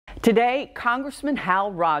Today, Congressman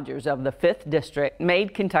Hal Rogers of the 5th District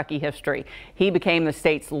made Kentucky history. He became the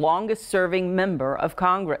state's longest-serving member of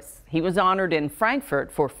Congress. He was honored in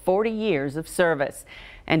Frankfort for 40 years of service.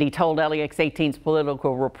 And he told LEX 18's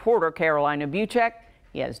political reporter Carolina Buchek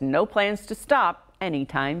he has no plans to stop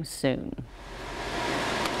anytime soon.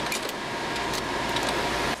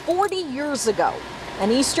 40 years ago,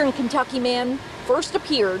 an Eastern Kentucky man first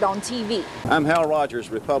appeared on TV. I'm Hal Rogers,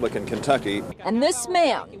 Republican, Kentucky. And this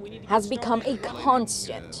man has become a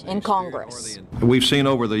constant in Congress. We've seen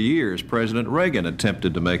over the years President Reagan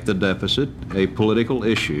attempted to make the deficit a political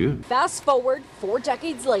issue. Fast forward 4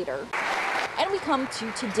 decades later, and we come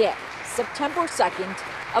to today, September 2nd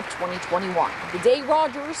of 2021, the day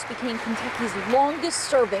Rogers became Kentucky's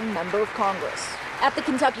longest-serving member of Congress. At the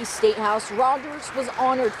Kentucky State House, Rogers was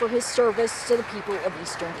honored for his service to the people of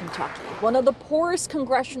Eastern Kentucky, one of the poorest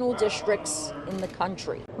congressional districts in the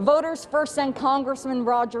country. Voters first sent Congressman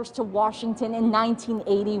Rogers to Washington in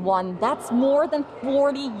 1981. That's more than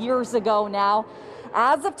 40 years ago now.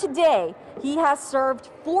 As of today, he has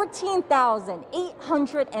served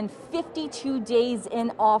 14,852 days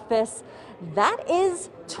in office. That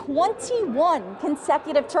is 21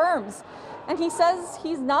 consecutive terms. And he says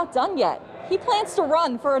he's not done yet. He plans to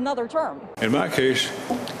run for another term. In my case,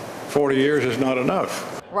 40 years is not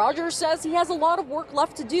enough. Rogers says he has a lot of work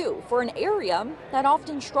left to do for an area that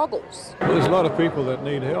often struggles. Well, there's a lot of people that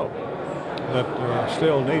need help, that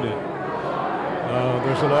still need it.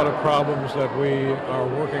 There's a lot of problems that we are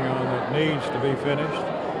working on that needs to be finished.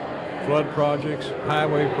 Flood projects,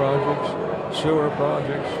 highway projects, sewer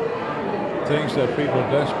projects, things that people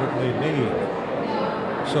desperately need.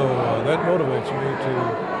 So that motivates me to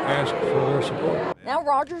ask for their support. Now,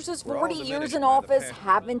 Rogers' 40 years in office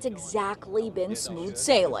haven't exactly been smooth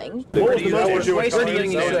sailing. What was the most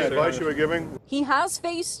advice you were giving? He has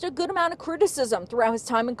faced a good amount of criticism throughout his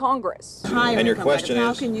time in Congress. And your question is?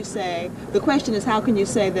 How can you say, the question is, how can you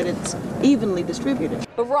say that it's evenly distributed?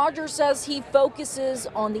 But Rogers says he focuses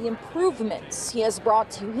on the improvements he has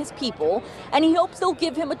brought to his people, and he hopes they'll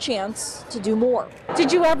give him a chance to do more.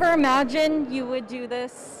 Did you ever imagine you would do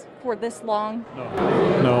this for this long?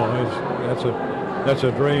 No, that's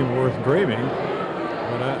a dream worth dreaming,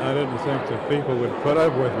 but I didn't think that people would put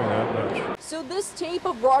up with me that much. So this tape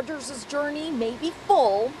of Rogers' journey may be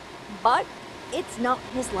full, but it's not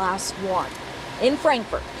his last one. In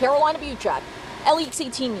Frankfort, Carolina Buchek, LEX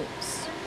 18 News.